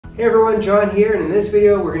Hey everyone, John here, and in this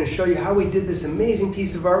video we're going to show you how we did this amazing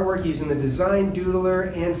piece of artwork using the Design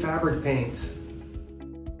Doodler and fabric paints.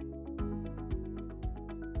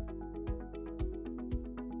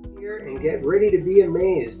 Here and get ready to be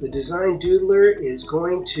amazed. The Design Doodler is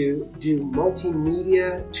going to do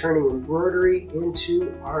multimedia, turning embroidery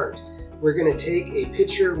into art. We're going to take a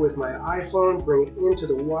picture with my iPhone, bring it into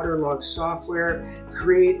the waterlog software,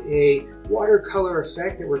 create a watercolor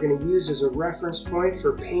effect that we're going to use as a reference point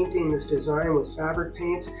for painting this design with fabric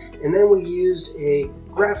paints, and then we used a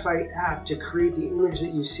graphite app to create the image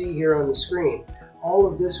that you see here on the screen. All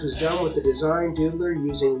of this was done with the Design Doodler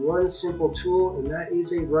using one simple tool, and that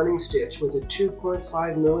is a running stitch with a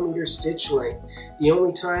 2.5mm stitch length. The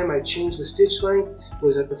only time I changed the stitch length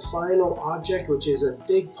was at the final object, which is a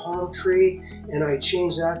big palm tree, and I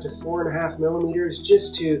changed that to 4.5mm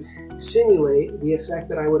just to simulate the effect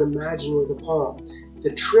that I would imagine with a palm.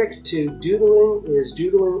 The trick to doodling is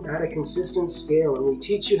doodling at a consistent scale, and we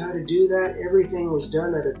teach you how to do that. Everything was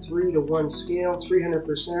done at a 3:1 scale,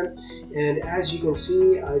 300%, and as you can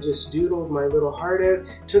see, I just doodled my little heart out. It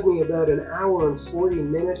took me about an hour and 40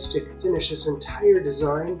 minutes to finish this entire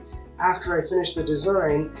design. After I finished the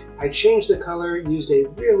design, I changed the color, used a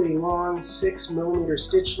really long 6mm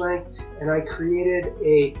stitch length, and I created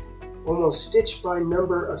a almost stitch by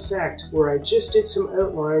number effect where I just did some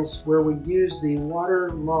outlines where we used the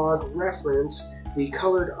waterlog reference, the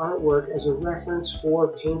colored artwork, as a reference for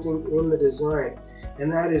painting in the design.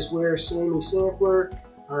 And that is where Sammy Sampler,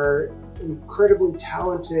 our incredibly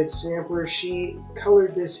talented sampler, she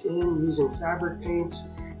colored this in using fabric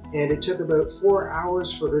paints, and it took about 4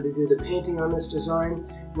 hours for her to do the painting on this design.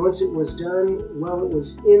 Once it was done, while it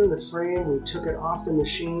was in the frame, we took it off the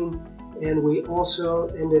machine, and we also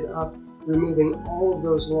ended up removing all of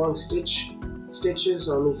those long stitches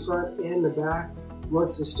on the front and the back.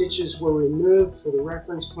 Once the stitches were removed for the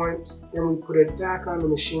reference point, then we put it back on the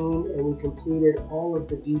machine and we completed all of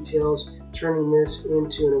the details, turning this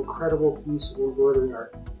into an incredible piece of embroidery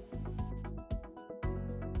art.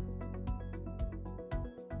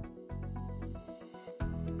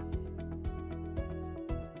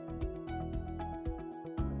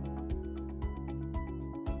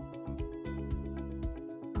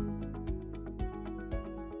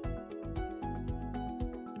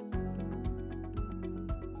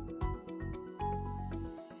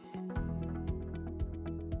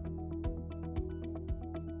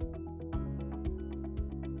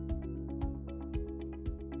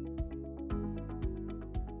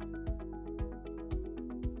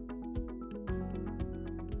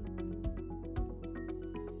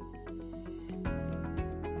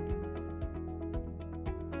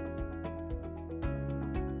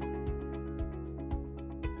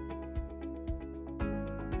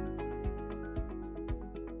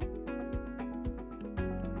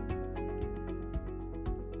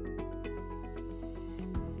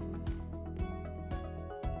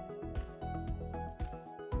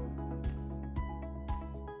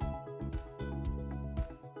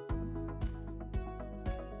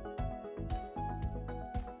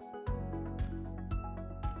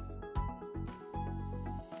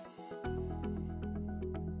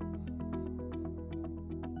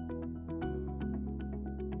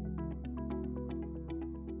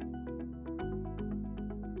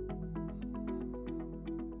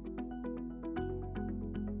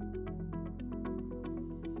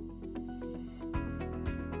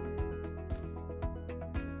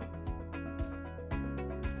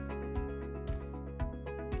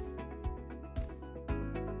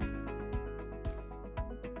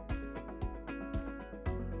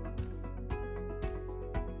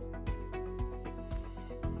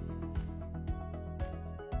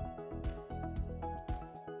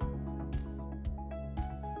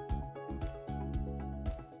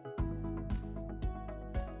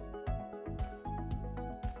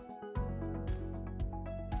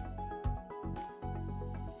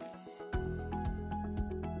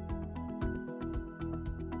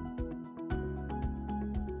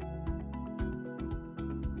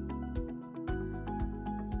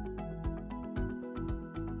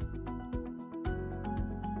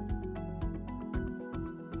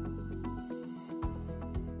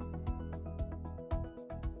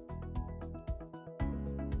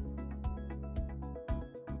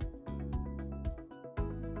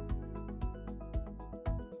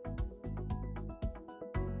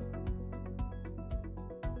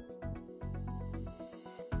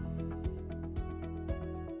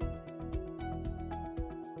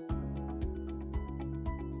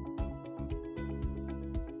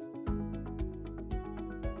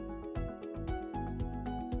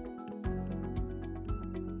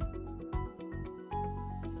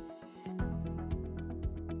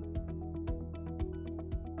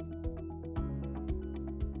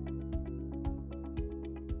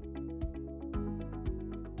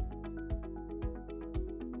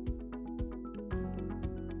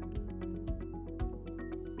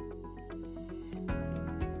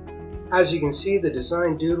 As you can see, the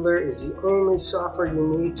Design Doodler is the only software you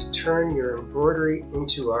need to turn your embroidery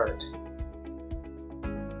into art.